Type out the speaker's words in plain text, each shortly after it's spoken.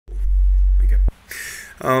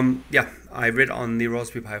Yeah, I read on the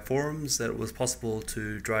Raspberry Pi forums that it was possible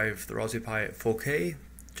to drive the Raspberry Pi at 4K,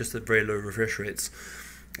 just at very low refresh rates.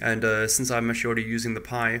 And since I'm actually already using the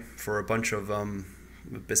Pi for a bunch of,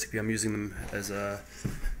 basically I'm using them as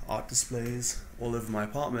art displays all over my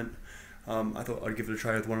apartment, I thought I'd give it a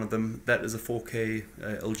try with one of them. That is a 4K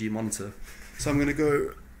LG monitor. So I'm going to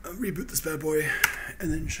go reboot this bad boy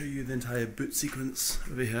and then show you the entire boot sequence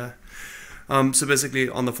over here. So basically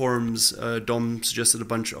on the forums, Dom suggested a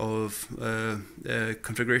bunch of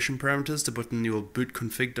configuration parameters to put in your boot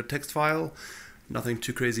config.txt file. Nothing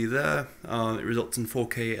too crazy there. It results in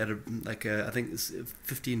 4K at I think it's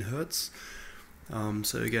 15 hertz.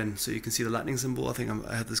 So again, so you can see the lightning symbol. I think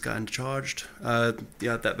I have this guy uncharged.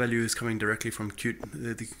 Yeah, that value is coming directly from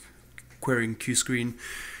the querying Q screen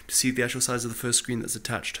to see the actual size of the first screen that's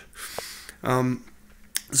attached.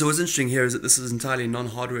 So what's interesting here is that this is entirely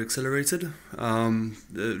non-hardware accelerated.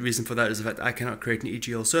 The reason for that is the fact that I cannot create an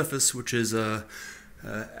EGL surface, which is at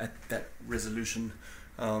that resolution.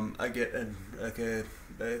 I get a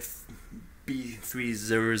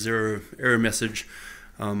B300 error message,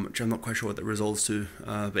 which I'm not quite sure what that resolves to.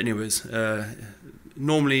 But anyways,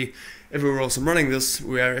 normally everywhere else I'm running this,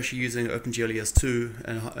 we are actually using OpenGL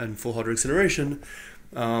ES2 and full hardware acceleration.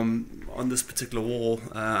 On this particular wall,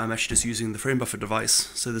 I'm actually just using the frame buffer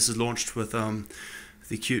device. So this is launched with the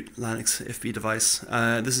Qt Linux FB device.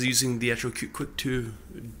 This is using the actual Qt Quick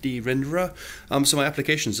 2D renderer. So my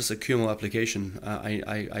application is just a QML application.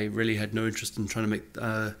 I really had no interest in trying to make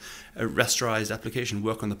a rasterized application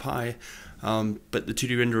work on the Pi, but the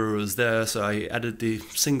 2D renderer was there, so I added the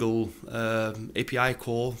single API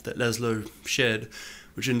call that Laszlo shared,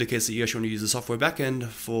 which indicates that you actually want to use the software backend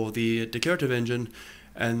for the declarative engine,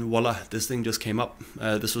 and voila, this thing just came up.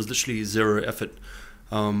 This was literally zero effort.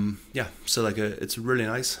 Yeah, so it's really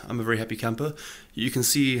nice. I'm a very happy camper. You can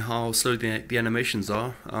see how slow the animations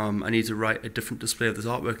are. I need to write a different display of this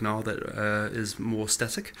artwork now that is more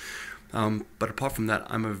static. But apart from that,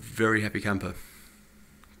 I'm a very happy camper.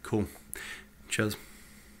 Cool. Cheers.